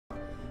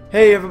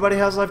Hey everybody,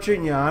 how's life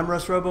treating ya? I'm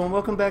Russ Robo and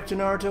welcome back to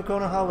Naruto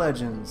Konoha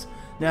Legends.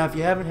 Now if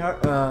you haven't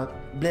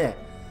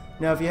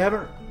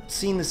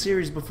seen the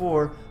series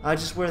before, I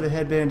just wear the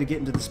headband to get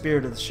into the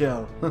spirit of the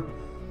show.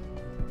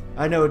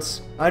 I know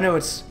it's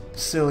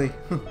silly.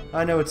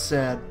 I know it's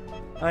sad.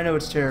 I know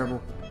it's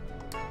terrible.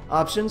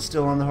 Options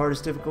still on the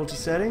hardest difficulty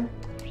setting.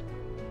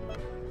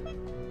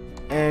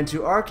 And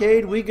to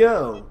arcade we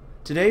go.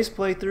 Today's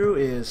playthrough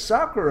is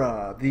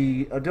Sakura,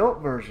 the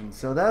adult version,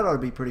 so that ought to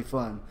be pretty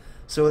fun.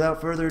 So without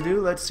further ado,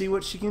 let's see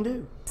what she can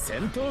do.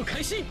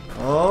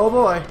 Oh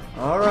boy,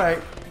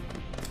 alright.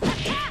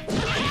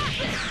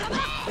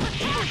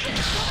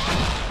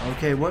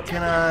 Okay, what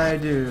can I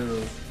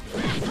do?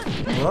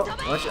 Well,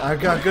 I've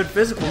got good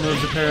physical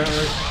moves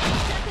apparently.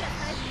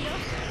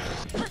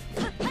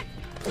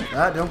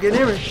 Ah, don't get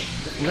near me.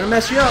 I'm gonna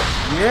mess you up.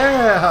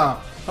 Yeah!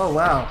 Oh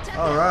wow,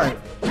 alright.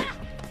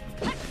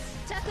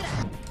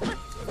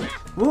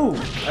 Woo!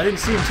 I didn't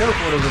see him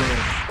teleport over there.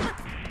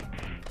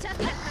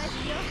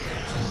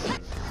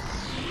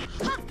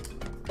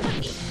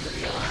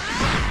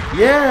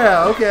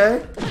 Yeah,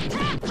 okay.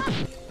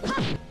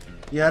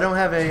 Yeah, I don't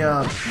have a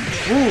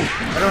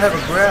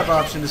grab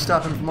option to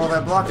stop him from all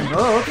that blocking.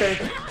 Oh, okay.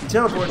 You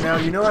teleport now.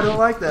 You know I don't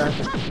like that.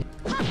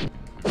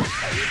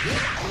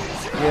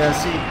 Yeah,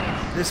 see,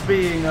 this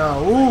being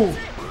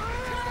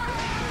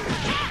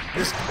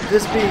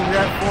this being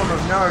that form of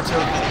Naruto.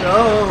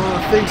 Oh,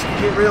 things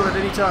can get real at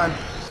any time.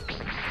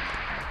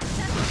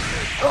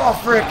 Oh,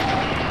 frick.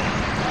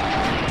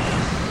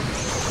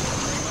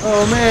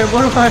 Oh man,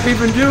 what do I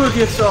even do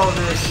against all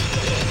this?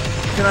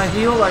 Can I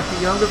heal like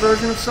the younger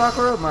version of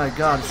Sakura? My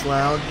god, it's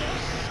loud.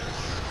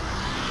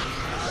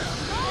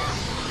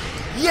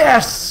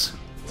 Yes!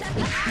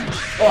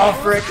 Oh,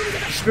 frick.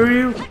 Screw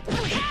you.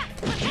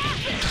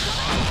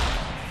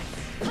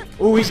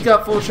 Oh, he's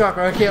got full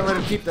chakra. I can't let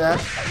him keep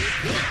that.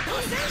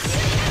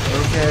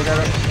 Okay, I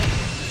gotta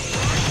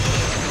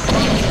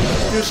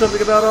do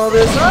something about all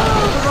this.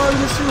 Oh, the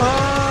volume is too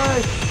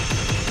high.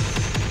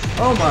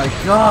 Oh my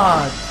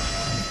god.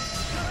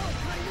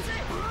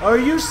 Are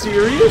you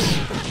serious?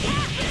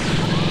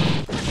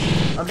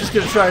 I'm just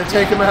gonna try to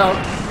take him out.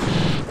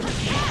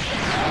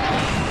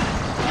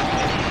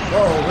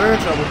 Uh-oh, we're in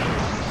trouble.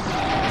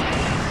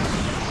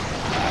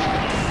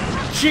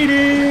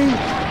 Cheating!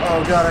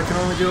 Oh god, I can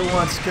only do it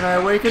once. Can I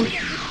awaken?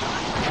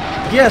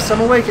 Yes,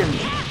 I'm awakened.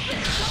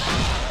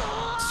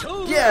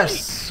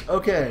 Yes!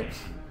 Okay.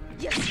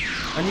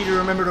 I need to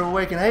remember to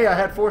awaken. Hey, I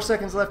had 4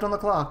 seconds left on the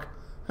clock.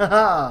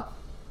 Haha!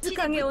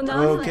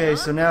 Okay,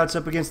 so now it's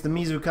up against the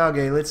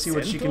m.u.g.e.n. Let's see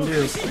what she can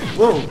do.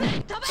 Whoa!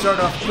 Start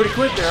off pretty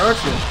quick there, aren't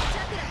you?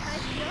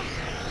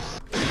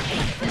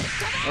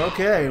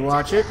 Okay,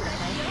 watch it.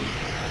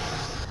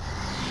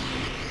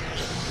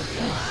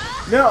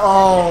 No!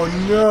 Oh,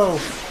 no!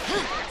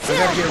 I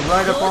gotta get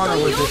right up on her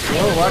with it.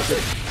 Whoa, watch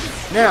it.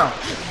 Now!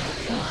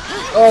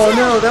 Oh,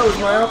 no, that was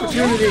my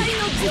opportunity!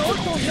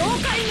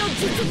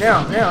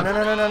 Now, no.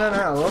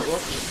 Whoop,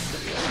 whoop.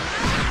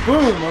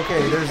 Boom!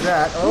 Okay, there's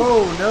that.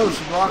 Oh no,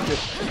 she blocked it.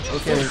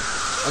 Okay,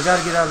 I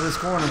gotta get out of this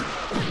corner.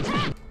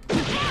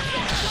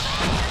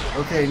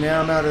 Okay,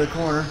 now I'm out of the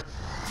corner.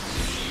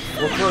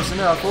 Well, close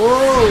enough.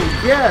 Oh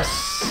yes!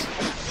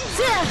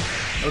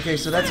 Okay,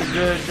 so that's a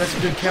good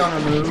counter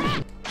move.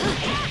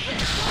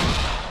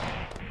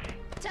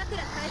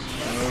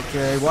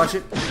 Okay, watch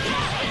it.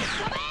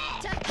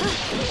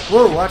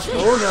 Whoa, watch it.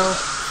 Oh no,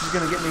 she's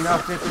gonna get me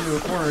knocked into a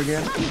corner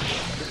again.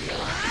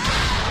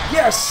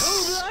 Yes!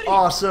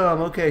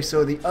 Awesome! Okay,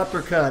 so the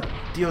uppercut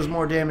deals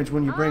more damage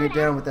when you bring it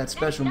down with that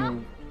special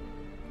move.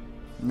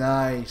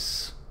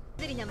 Nice.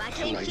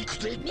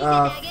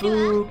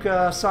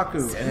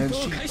 Fukasaku and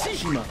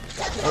Shima.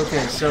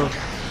 Okay, so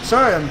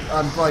sorry, I'm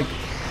like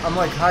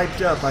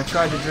hyped up. I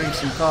tried to drink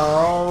some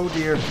coffee. Oh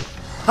dear.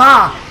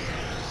 Ha!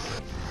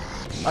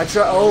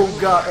 Oh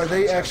god, are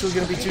they actually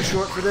going to be too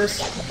short for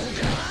this?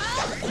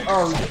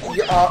 Oh,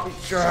 yeah,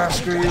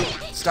 screw you.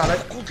 Stop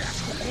it.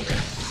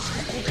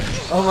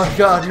 Oh my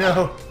god,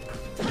 no.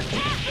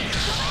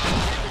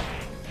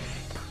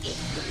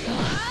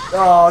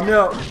 Oh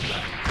no.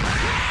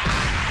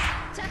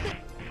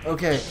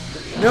 Okay.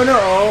 No.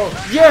 Oh,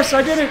 yes,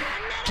 I did it.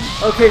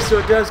 Okay, so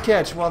it does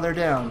catch while they're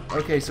down.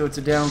 Okay, so it's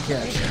a down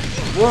catch.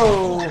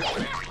 Whoa.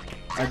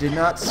 I did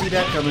not see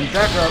that coming.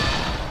 Back up.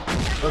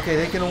 Okay,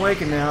 they can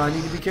awaken now. I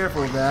need to be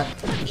careful of that.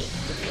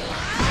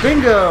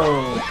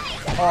 Bingo.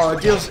 Oh,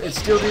 it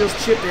still deals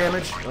chip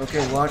damage.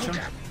 Okay, watch him.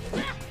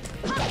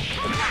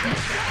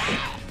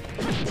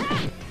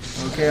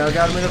 Okay, I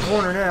got him in the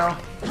corner now.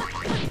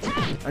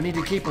 I need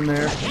to keep him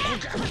there.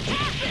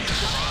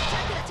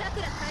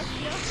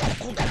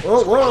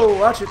 Whoa,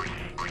 watch it.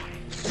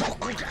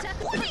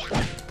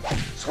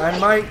 I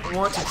might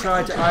want to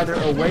try to either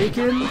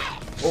awaken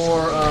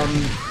or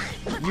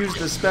use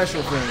the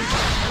special thing.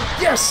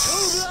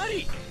 Yes!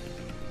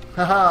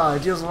 Haha,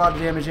 it deals a lot of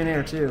damage in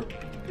air too.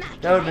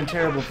 That would have been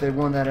terrible if they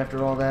won that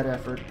after all that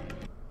effort.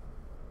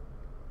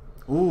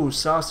 Ooh,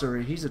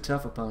 Sasori, he's a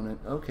tough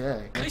opponent.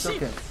 Okay, that's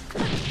okay.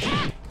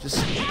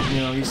 Just, you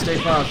know, you stay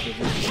positive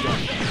with your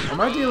stuff.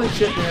 Am I dealing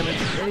chip damage?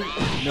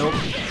 Nope.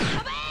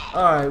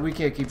 Alright, we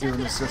can't keep doing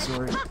this,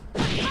 Sasori.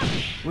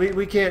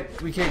 We can't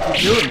keep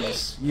doing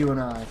this, you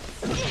and I.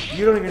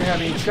 You don't even have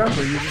any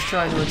chopper, you're just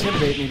trying to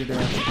intimidate me to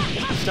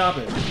death. Stop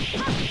it.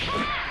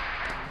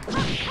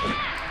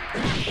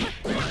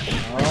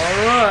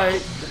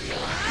 Alright.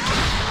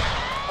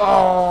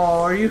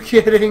 Oh, are you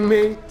kidding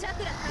me?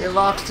 It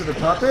locks to the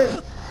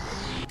puppet?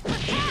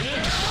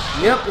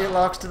 Yep, it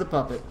locks to the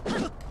puppet.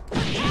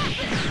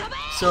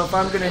 So if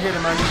I'm gonna hit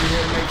him, I need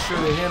to make sure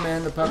that him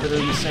and the puppet are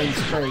in the same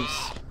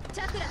space.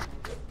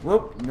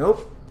 Whoop,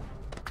 nope.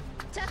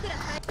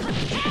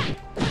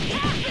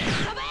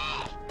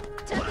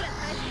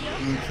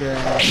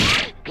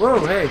 Okay. Whoa,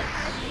 hey.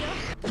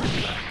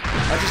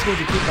 I just need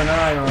to keep an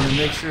eye on him,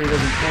 make sure he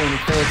doesn't pull any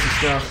fancy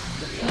stuff.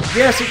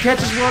 Yes, it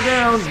catches well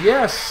down.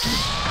 Yes.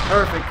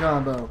 Perfect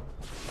combo.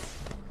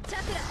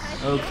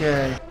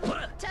 Okay.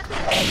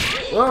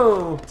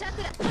 Whoa.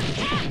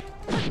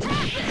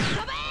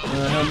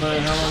 How long are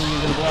you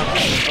going to block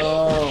this?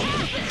 Oh.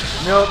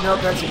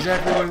 Nope, that's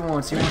exactly what he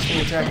wants. He wants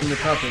me attacking the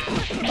puppet.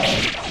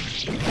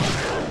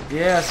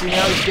 Yeah, see,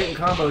 now he's getting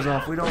combos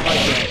off. We don't like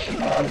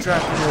that. I'm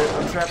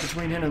trapped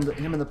between him and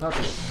the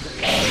puppet.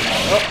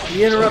 Oh,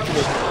 he interrupted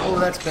it. Oh,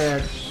 that's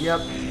bad.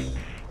 Yep.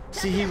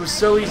 See, he was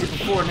so easy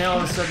before. Now all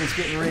of a sudden it's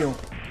getting real.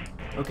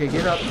 Okay,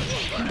 get up.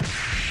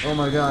 Oh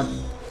my god.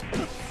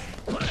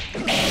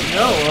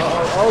 No,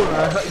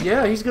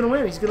 yeah, he's gonna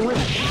win. He's gonna win.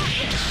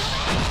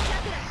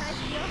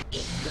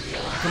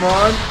 Come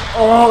on.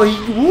 Oh,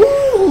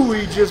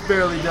 he just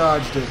barely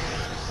dodged it.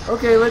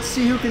 Okay, let's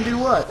see who can do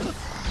what.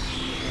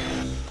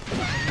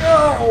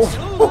 No!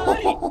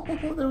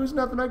 There was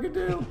nothing I could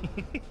do.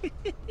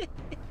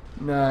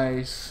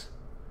 Nice.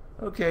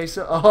 Okay,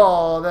 so,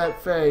 oh,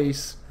 that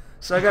face.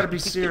 So I gotta be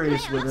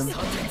serious with him.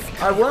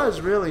 I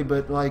was, really,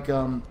 but, like,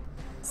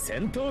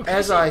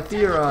 as I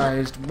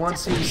theorized,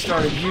 once he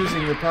started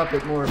using the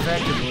puppet more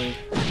effectively...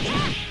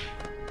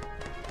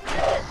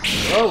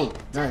 Oh,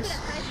 nice.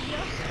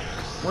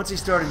 Once he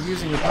started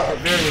using the puppet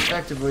very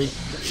effectively...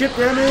 Chip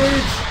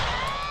damage!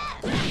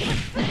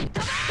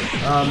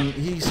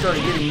 He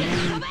started getting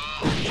me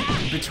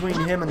between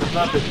him and the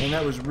puppet, and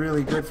that was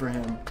really good for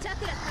him.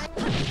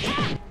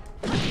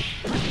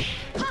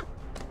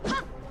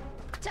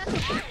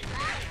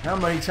 How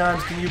many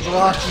times can you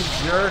block, you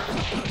jerk?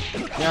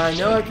 Now, I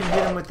know I can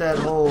hit him with that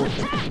whole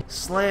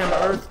slam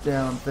earth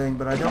down thing,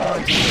 but I don't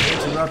want it to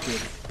get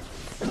interrupted.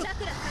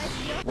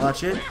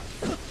 Watch it.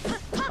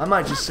 I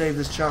might just save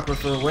this chopper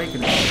for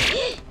awakening.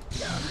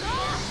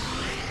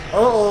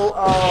 Oh,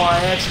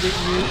 I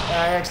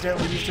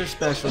accidentally used her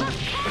special.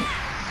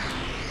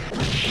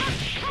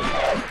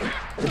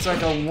 It's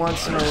like a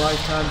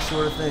once-in-a-lifetime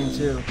sort of thing,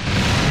 too.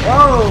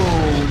 Oh,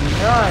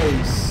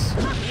 nice!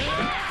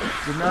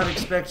 Did not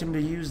expect him to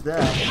use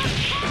that.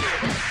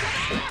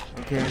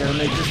 Okay, I gotta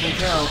make this one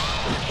count.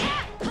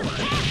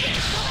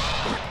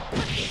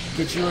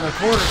 Get you in a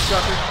corner,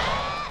 sucker.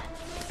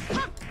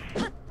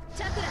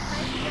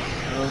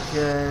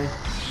 Okay.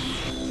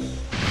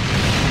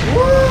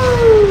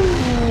 Woo!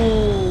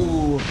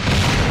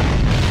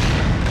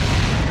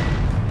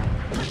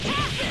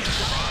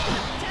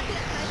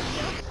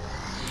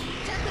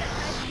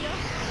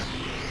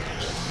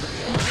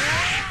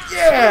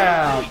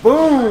 Yeah!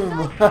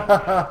 Boom!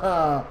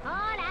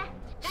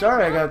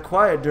 Sorry I got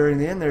quiet during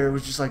the end there. It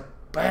was just like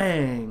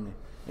bang!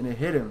 And it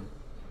hit him.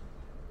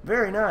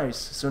 Very nice.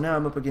 So now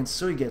I'm up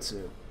against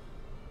Suigetsu.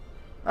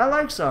 I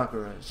like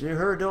Sakura.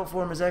 Her adult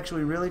form is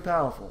actually really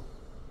powerful.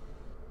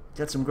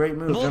 Got some great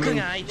moves. I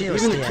mean,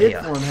 even the kid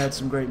form had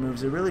some great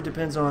moves. It really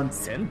depends on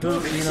who,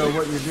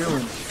 what you're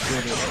doing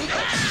with it.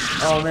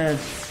 Oh man,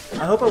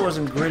 I hope I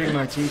wasn't gritting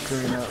my teeth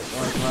during that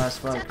last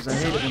fight, because I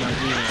hate it when I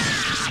do that.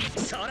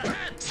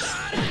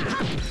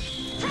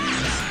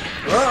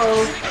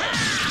 Uh-oh!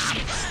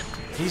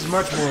 He's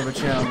much more of a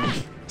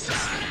challenge.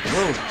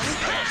 Whoa!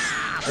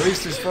 At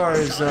least as far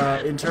as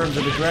in terms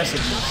of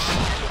aggressiveness.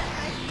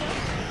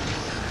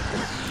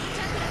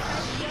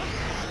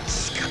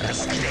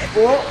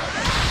 Oh,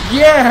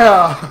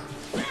 yeah!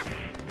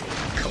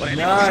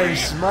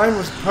 Nice. Mine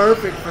was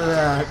perfect for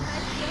that.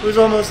 It was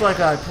almost like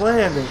I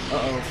planned it.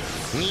 Uh-oh.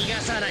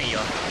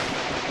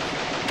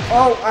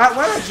 Oh, why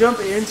did I jump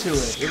into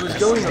it? It was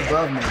going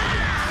above me.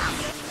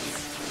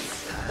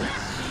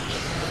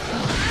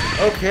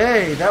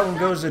 Okay, that one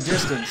goes a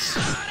distance.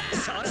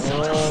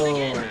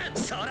 Oh.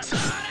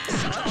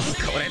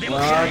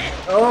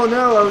 Oh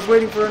no, I was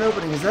waiting for an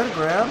opening. Is that a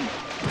grab?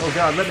 Oh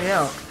god, let me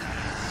out.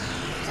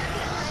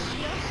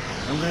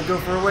 I'm gonna go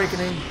for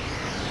awakening.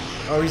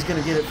 Oh, he's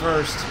gonna get it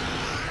first.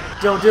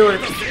 Don't do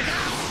it.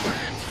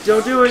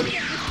 Don't do it.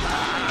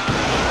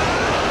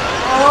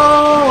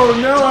 Oh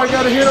no, I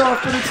got a hit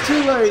off, but it's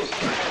too late.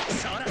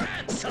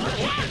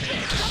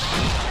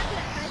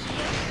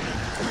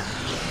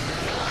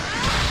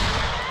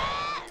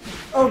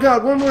 Oh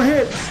god, one more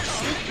hit.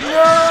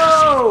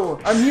 No!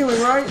 I'm healing,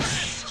 right?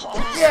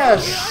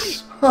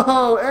 Yes!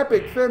 Oh,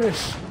 epic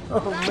finish.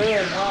 Oh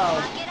man,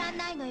 wow.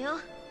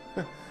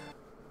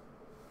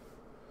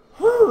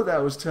 Whew,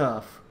 that was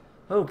tough.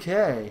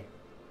 Okay.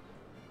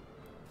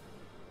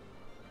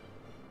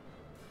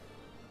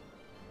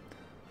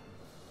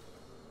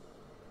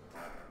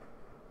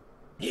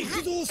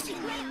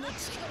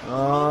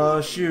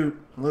 Oh, shoot.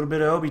 A little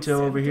bit of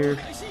Obito over here.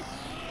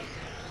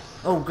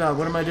 Oh, God,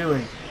 what am I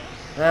doing?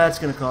 That's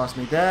gonna cost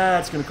me.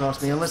 That's gonna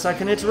cost me, unless I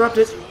can interrupt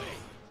it.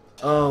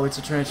 Oh, it's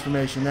a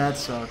transformation. That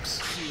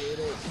sucks.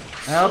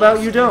 How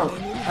about you don't?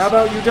 How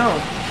about you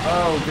don't?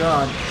 Oh,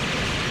 God.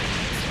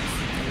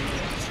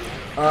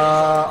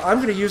 I'm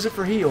gonna use it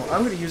for heal.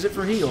 I'm gonna use it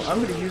for heal.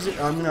 I'm gonna use it.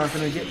 I'm not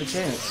gonna get the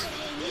chance.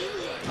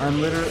 I'm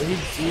literally...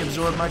 He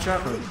absorbed my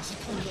chakra.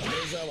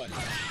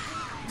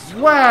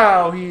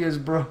 Wow, he is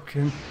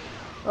broken.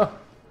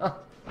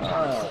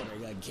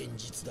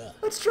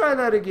 Let's try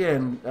that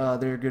again,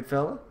 there, good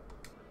fella.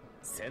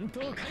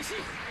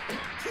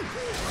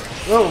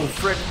 Whoa,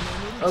 frick.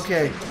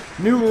 Okay,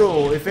 new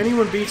rule. If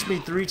anyone beats me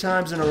 3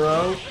 times in a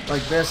row,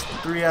 like best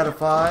 3 out of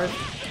 5,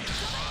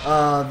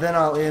 then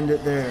I'll end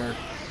it there.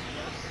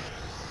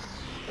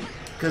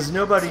 Because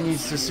nobody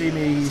needs to see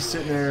me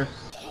sitting there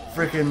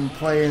frickin'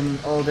 playing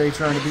all day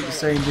trying to beat the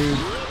same dude.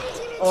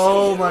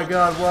 Oh my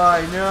god,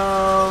 why?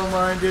 No,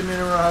 mine didn't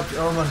interrupt.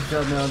 Oh my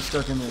god, now I'm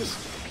stuck in this.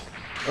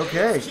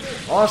 Okay,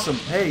 awesome.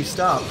 Hey,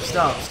 stop.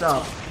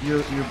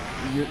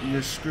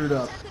 You're screwed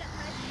up.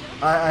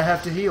 I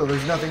have to heal.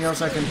 There's nothing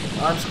else I can...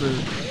 I'm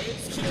screwed.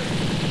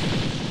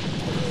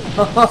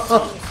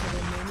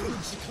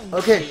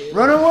 Okay,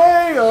 run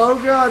away! Oh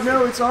god,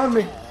 no, it's on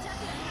me.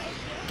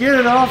 Get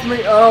it off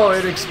me! Oh,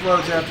 it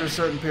explodes after a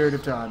certain period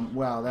of time.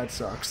 Wow, that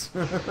sucks.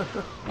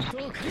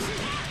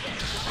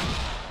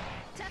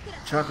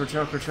 Chakra,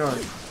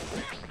 charge.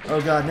 Oh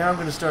god, now I'm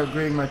gonna start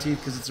gritting my teeth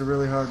because it's a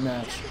really hard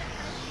match.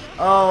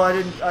 Oh, I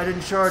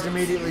didn't charge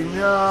immediately.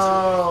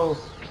 No!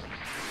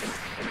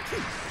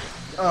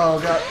 Oh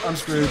god, I'm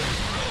screwed.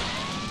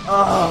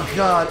 Oh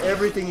god,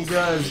 everything he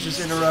does just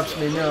interrupts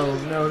me.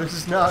 No, this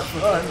is not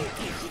fun.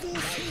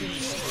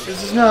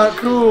 This is not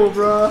cool,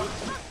 bruh.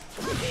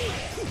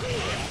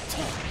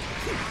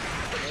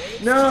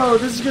 No,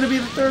 this is gonna be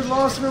the 3rd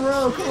loss in a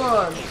row. Come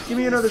on, give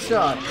me another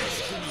shot.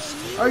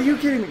 Are you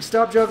kidding me?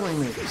 Stop juggling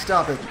me.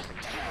 Stop it.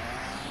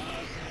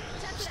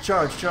 Just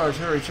charge,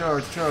 hurry,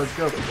 charge, go.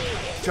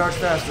 Charge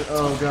faster.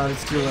 Oh god,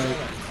 it's too late.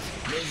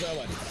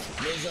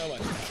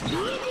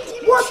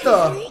 What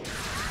the?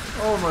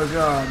 Oh my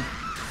god.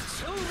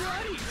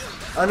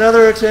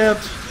 Another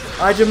attempt.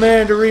 I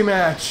demand a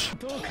rematch.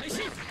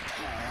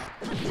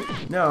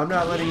 No, I'm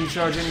not letting you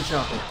charge any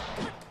chocolate.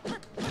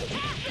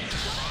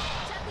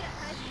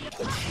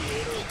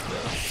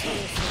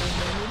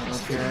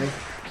 Okay.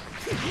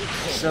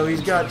 So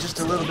he's got just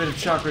a little bit of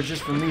chakra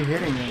just from me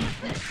hitting him.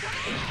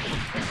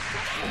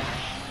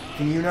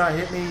 Can you not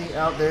hit me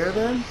out there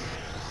then?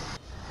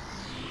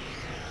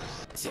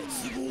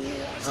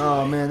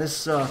 Oh man, this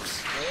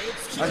sucks.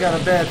 I got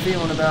a bad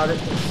feeling about it.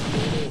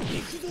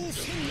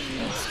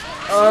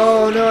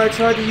 Oh no, I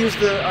tried to use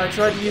the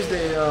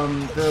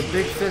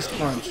big fist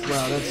punch.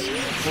 Wow, that's a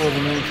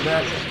horrible name for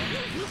that.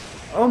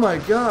 Oh my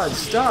god,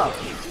 stop.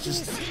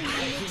 Just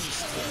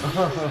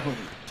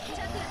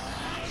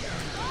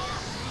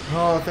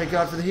Oh, thank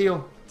God for the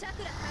heal.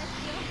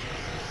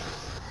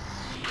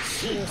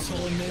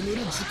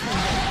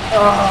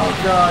 Oh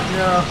God,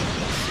 no.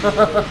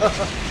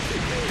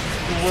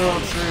 The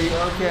world tree.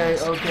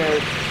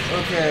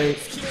 Okay.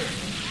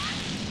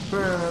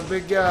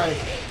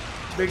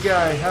 Big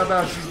guy, how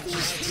about you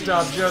just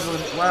stop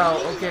juggling? Wow,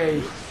 okay.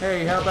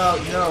 Hey, how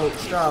about, no,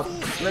 stop.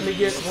 Let me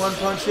get one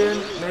punch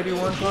in, maybe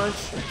one punch.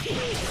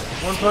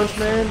 One punch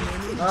man?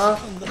 Huh?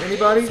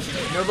 Anybody?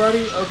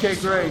 Nobody? Okay,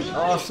 great.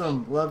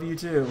 Awesome. Love you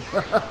too.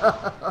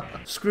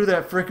 Screw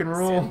that frickin'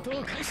 rule.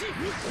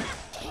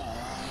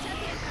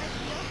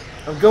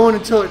 I'm going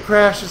until it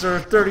crashes or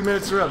 30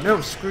 minutes are up.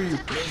 No, screw you.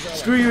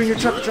 Screw you and your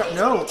chakra.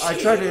 No, I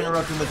tried to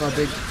interrupt him with my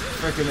big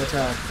frickin'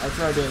 attack. I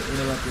tried to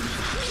interrupt him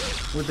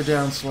with the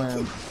down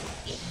slam.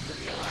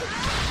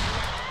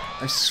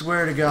 I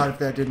swear to God if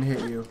that didn't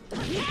hit you.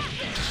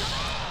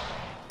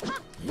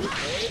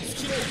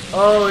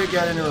 Oh, it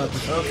got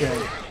interrupted.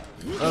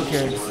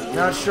 Okay.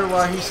 Not sure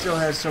why he still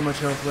has so much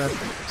health left.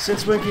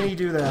 Since when can he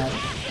do that?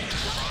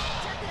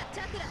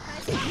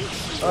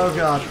 Oh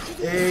god.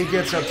 He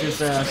gets up too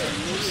fast.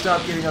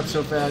 Stop getting up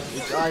so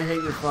fast. I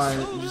hate your fire.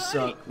 You just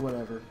suck.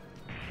 Whatever.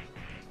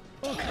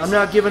 I'm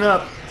not giving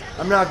up.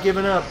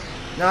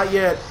 Not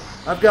yet.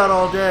 I've got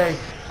all day.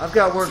 I've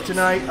got work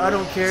tonight. I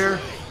don't care.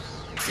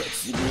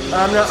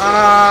 I'm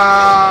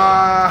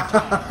not...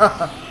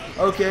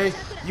 Okay.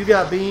 You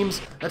got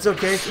beams. That's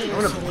okay.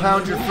 I'm gonna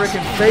pound your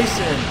frickin' face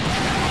in.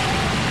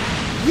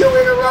 You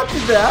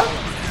interrupted that.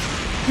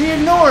 He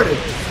ignored it.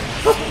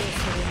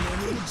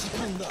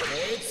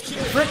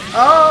 Frick.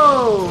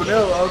 Oh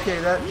no. Okay,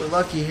 that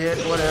lucky hit.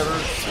 Whatever.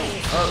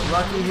 Oh,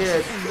 lucky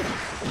hit.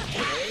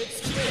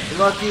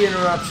 Lucky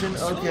interruption.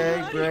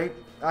 Okay, great.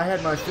 I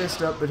had my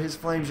fist up, but his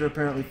flames are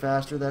apparently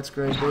faster. That's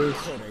great.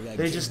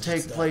 They just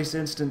take place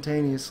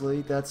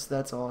instantaneously.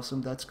 That's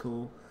awesome. That's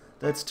cool.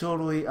 That's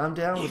totally, I'm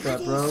down with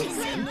that, bro.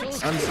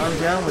 I'm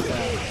down with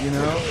that, you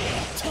know?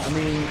 I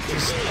mean,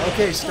 just,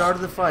 okay, start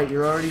of the fight.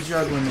 You're already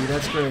juggling me.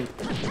 That's great.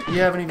 You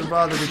haven't even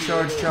bothered to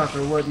charge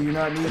chakra. What, do you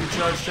not need to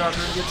charge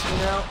chakra to get to me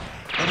now?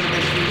 I'm going to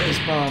make you this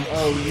bomb.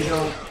 Oh, you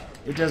don't...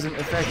 It doesn't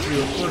affect you.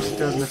 Of course it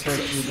doesn't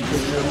affect you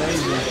because you're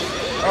amazing.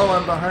 Oh,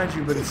 I'm behind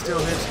you, but it still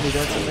hits me.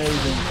 That's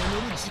amazing.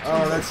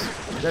 Oh,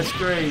 that's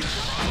great.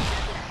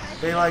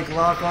 They like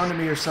lock onto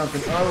me or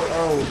something.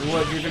 Oh,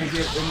 what? You're gonna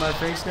get in my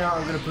face now?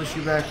 I'm gonna push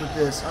you back with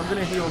this. I'm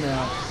gonna heal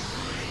now.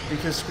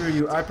 Because screw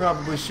you. I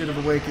probably should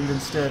have awakened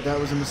instead. That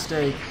was a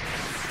mistake.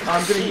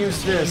 I'm gonna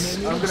use this.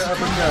 I'm gonna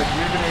uppercut.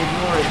 You're gonna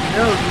ignore it.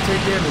 No, you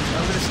take damage.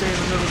 I'm gonna stay in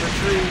the middle of the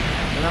tree,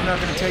 and I'm not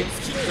gonna take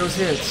those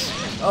hits.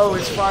 Oh,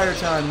 it's fire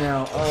time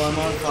now. Oh, I'm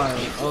on fire.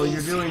 Oh,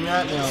 you're doing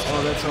that now.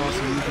 Oh, that's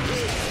awesome. You can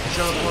just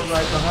teleport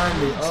right behind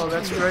me. Oh,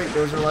 that's great.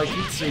 Those are like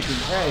heat seeking.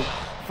 Hey,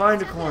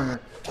 find a corner.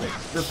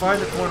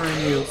 Find the corner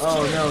in you.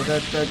 Oh no,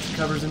 that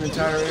covers an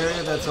entire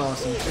area. That's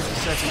awesome. 50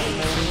 seconds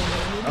remaining.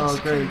 Oh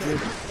great.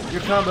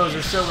 Your combos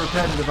are so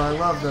repetitive. I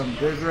love them.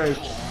 They're great.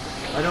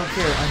 I don't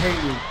care. I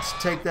hate you. Just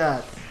take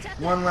that.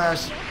 One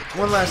last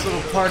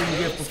little parting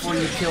gift before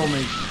you kill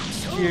me.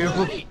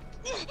 You.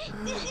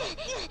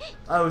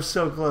 I was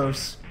so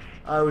close.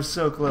 I was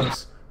so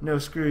close. No,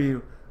 screw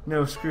you.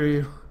 No, screw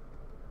you.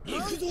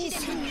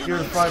 You're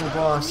the final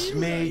boss.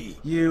 Me,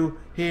 you,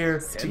 here,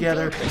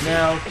 together,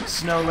 now,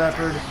 Snow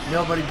Leopard.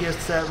 Nobody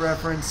gets that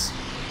reference.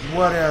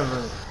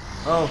 Whatever.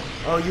 Oh,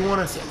 you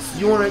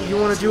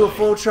wanna do a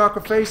full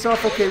chakra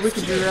face-off? Okay, we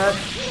can do that.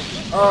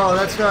 Oh,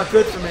 that's not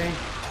good for me.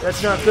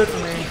 That's not good for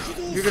me.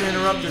 You're gonna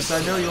interrupt this.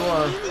 I know you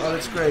are. Oh,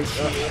 that's great.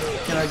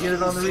 Can I get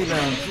it on the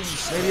rebound?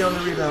 Maybe on the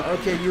rebound.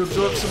 Okay, you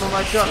absorbed some of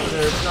my chakra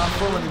there. It's not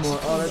full anymore.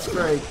 Oh, that's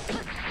great.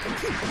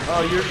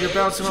 Oh, you're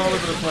bouncing all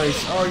over the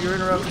place. Oh, you're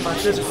interrupting my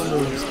physical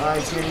moves. I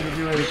can't even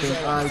do anything.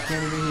 I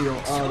can't even heal.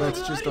 Oh,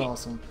 that's just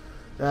awesome.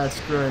 That's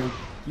great.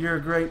 You're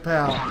a great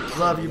pal.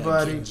 Love you,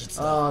 buddy.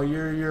 Oh,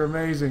 you're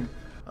amazing.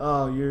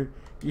 Oh,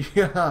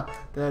 yeah.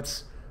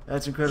 That's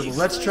incredible.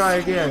 Let's try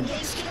again.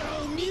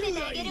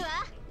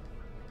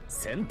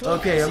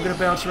 Okay, I'm gonna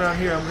bounce around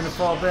here. I'm gonna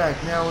fall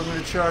back. Now we're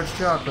gonna charge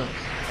chakra,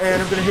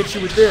 and I'm gonna hit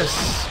you with this.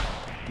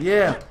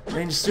 Yeah,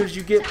 and as soon as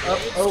you get up,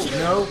 oh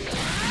no.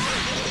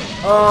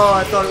 Oh,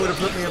 I thought it would have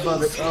put me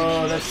above it.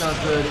 Oh, that's not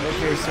good.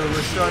 Okay, so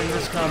we're starting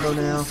this combo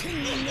now.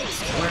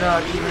 We're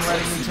not even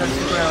letting me touch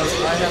the ground.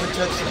 I haven't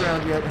touched the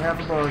ground yet. Half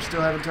a bar,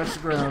 still haven't touched the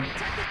ground.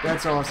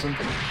 That's awesome.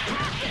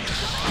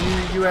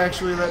 You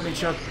actually let me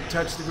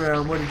touch the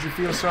ground. What, did you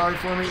feel sorry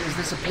for me? Is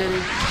this a pity?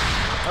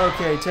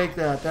 Okay, take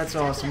that. That's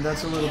awesome.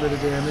 That's a little bit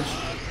of damage.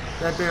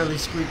 That barely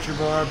squeaked your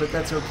bar, but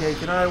that's okay.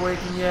 Can I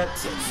awaken yet?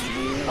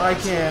 I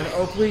can.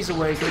 Oh, please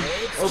awaken.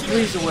 Oh,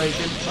 please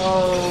awaken.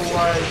 Oh,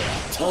 why?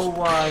 Oh,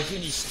 why?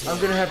 I'm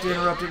going to have to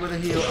interrupt it with a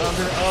heal.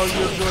 Oh,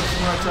 you absorbed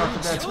some hot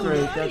chocolate. That's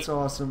great. That's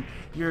awesome.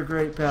 You're a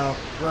great pal.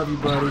 Love you,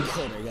 buddy.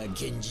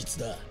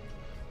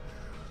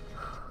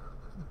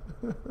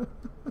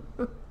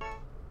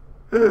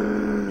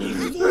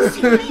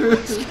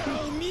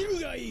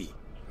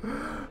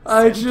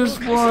 I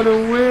just want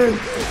to win.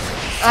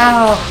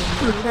 Ow!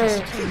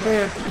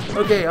 Man.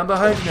 Okay, I'm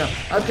behind you now.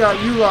 I've got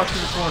you locked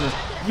in the corner.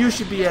 You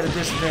should be at a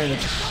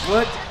disadvantage.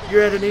 What?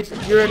 You're at an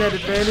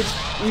advantage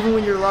even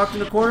when you're locked in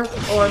the corner?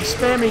 Oh, I'm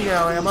spamming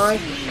now, am I?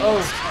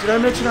 Oh, did I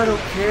mention I don't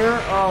care?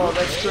 Oh,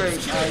 that's great.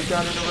 I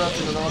got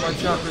interrupted and all my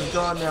chakra's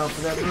gone now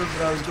for that move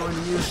that I was going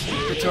to use.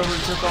 It totally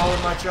took all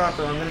of my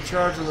chakra. I'm going to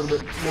charge a little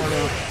bit more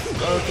now.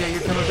 Okay,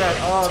 you're coming back.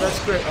 Oh, that's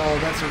great. Oh,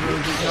 that's a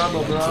really good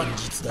combo, bro.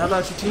 How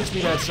about you teach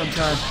me that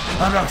sometime?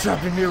 I'm not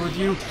trapped in here with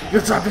you.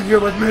 You're trapped in here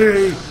with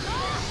me.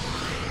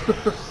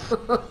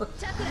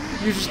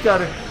 You just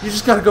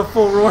gotta go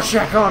full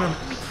Rorschach on him.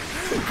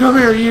 Come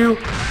here, you.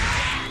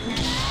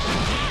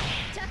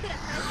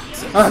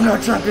 I'm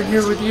not trapped in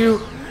here with you.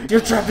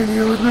 You're trapped in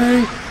here with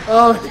me.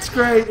 Oh, it's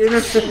great. It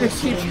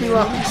keeps me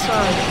locked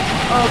inside.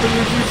 Oh, but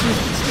your jutsus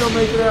can still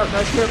make it out, and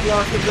I can't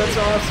block it. That's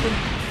awesome.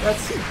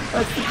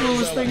 That's the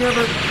coolest thing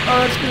ever. Oh,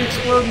 that's gonna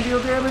explode and deal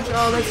damage.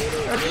 Oh,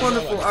 that's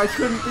wonderful. I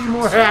couldn't be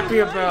more happy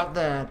about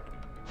that.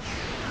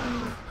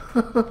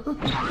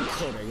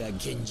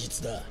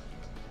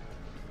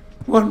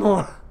 One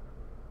more.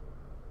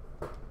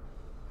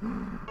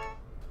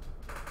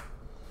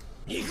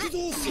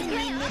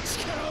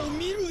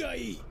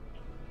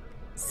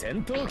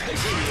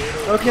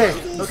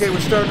 Okay,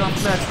 we're starting off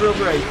the match real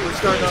great. We're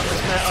starting off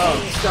this match. Oh,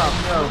 stop,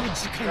 no.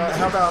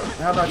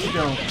 How about you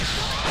don't?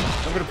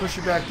 I'm gonna push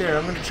you back there.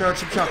 I'm gonna charge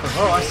some chakra.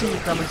 Oh, I see you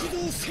coming.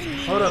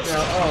 Hold up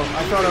now. Oh,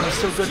 I thought I was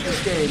so good at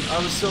this game. I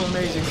was so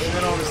amazing, and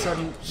then all of a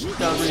sudden, shit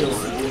got real.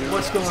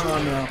 What's going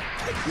on now?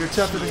 You're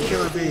tougher than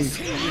Killer Bee.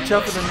 You're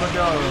tougher than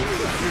Madara.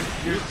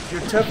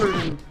 You're tougher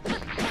than...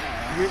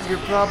 You're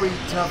probably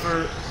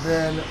tougher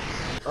than...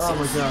 Oh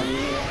my god.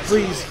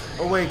 Please,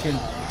 awaken.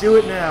 Do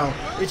it now.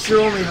 It's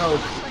your only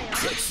hope.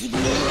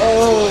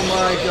 Oh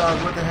my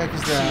god, what the heck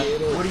is that?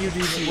 What are you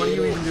doing? What are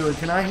you even doing?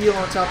 Can I heal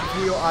on top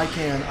of heal? I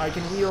can. I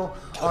can heal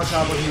on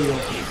top of heal.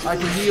 I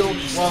can heal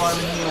while I'm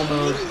in heal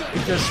mode.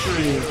 Because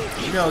screw you.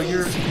 No,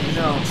 you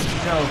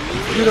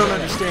don't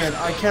understand.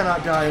 I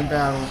cannot die in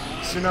battle.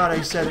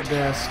 Tsunade said it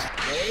best.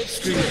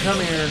 Screw you, come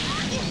here.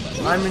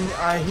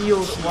 I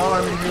healed while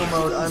I'm in heal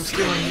mode. I'm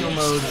still in heal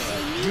mode.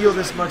 Deal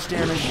this much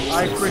damage.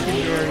 I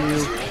freaking dare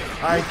you.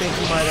 I think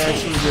you might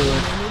actually do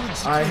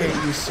it. I hate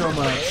you so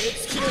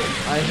much.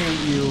 I hate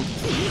you.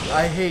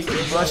 I hate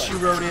the bus you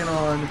rode in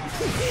on.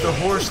 The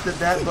horse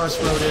that bus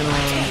rode in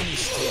on.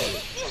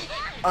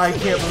 I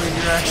can't believe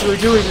you're actually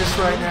doing this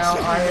right now.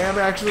 I am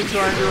actually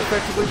trying to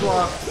effectively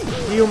block.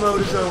 Heal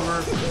mode is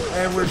over,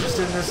 and we're just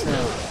in this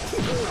now.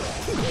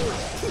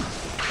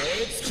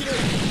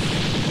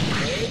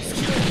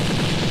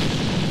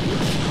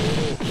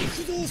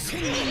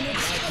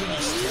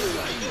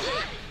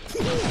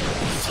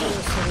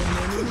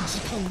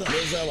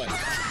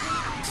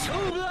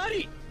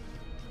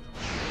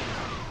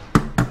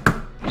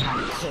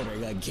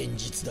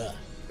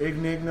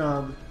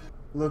 Ignig,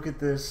 look at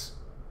this.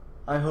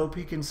 I hope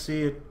he can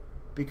see it,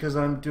 because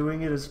I'm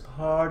doing it as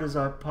hard as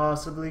I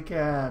possibly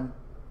can.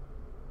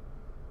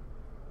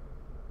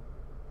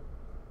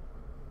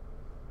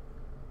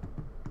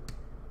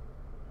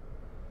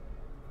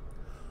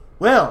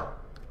 Well,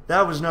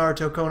 that was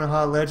Naruto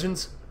Konoha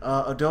Legends,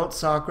 Adult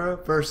Sakura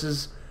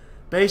versus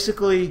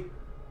basically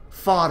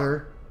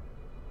fodder,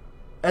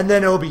 and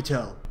then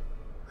Obito.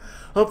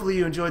 Hopefully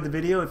you enjoyed the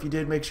video. If you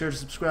did, make sure to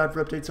subscribe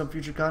for updates on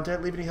future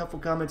content. Leave any helpful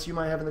comments you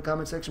might have in the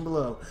comment section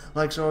below.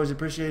 Likes are always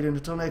appreciated.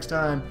 Until next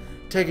time,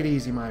 take it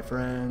easy, my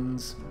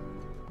friends.